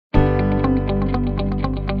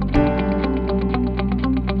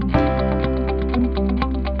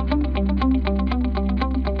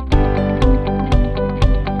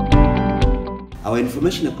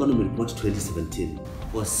Information Economy Report 2017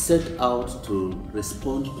 was set out to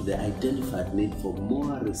respond to the identified need for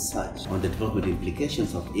more research on the development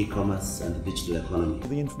implications of e-commerce and the digital economy.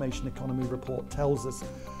 The Information Economy Report tells us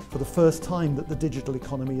for the first time that the digital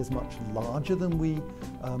economy is much larger than we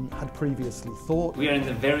had previously thought. We are in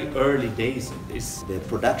the very early days of this. The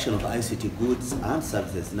production of ICT goods and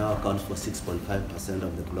services now accounts for 6.5%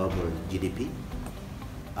 of the global GDP.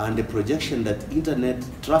 And the projection that internet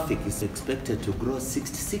traffic is expected to grow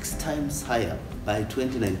 66 times higher by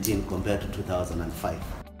 2019 compared to 2005.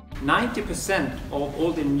 90% of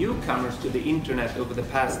all the newcomers to the internet over the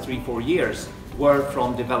past 3-4 years were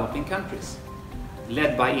from developing countries,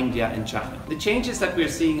 led by India and China. The changes that we're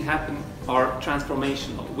seeing happen are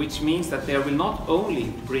transformational, which means that they will not only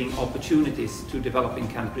bring opportunities to developing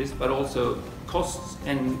countries, but also costs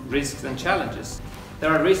and risks and challenges. There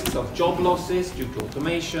are risks of job losses due to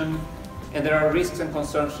automation, and there are risks and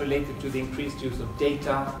concerns related to the increased use of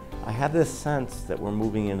data. I have this sense that we're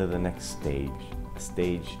moving into the next stage, a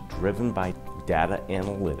stage driven by data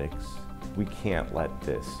analytics. We can't let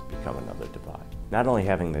this become another divide. Not only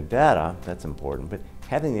having the data, that's important, but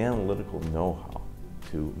having the analytical know-how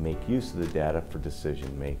to make use of the data for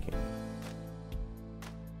decision making.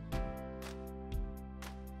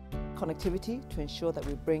 Connectivity to ensure that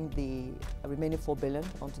we bring the remaining 4 billion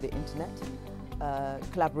onto the internet,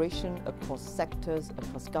 collaboration across sectors,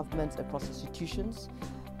 across governments, across institutions,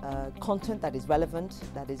 content that is relevant,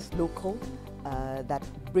 that is local, that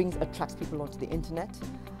attracts people onto the internet,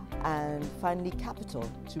 and finally capital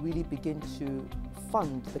to really begin to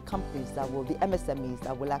fund the companies the MSMEs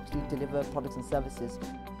that will actually deliver products and services.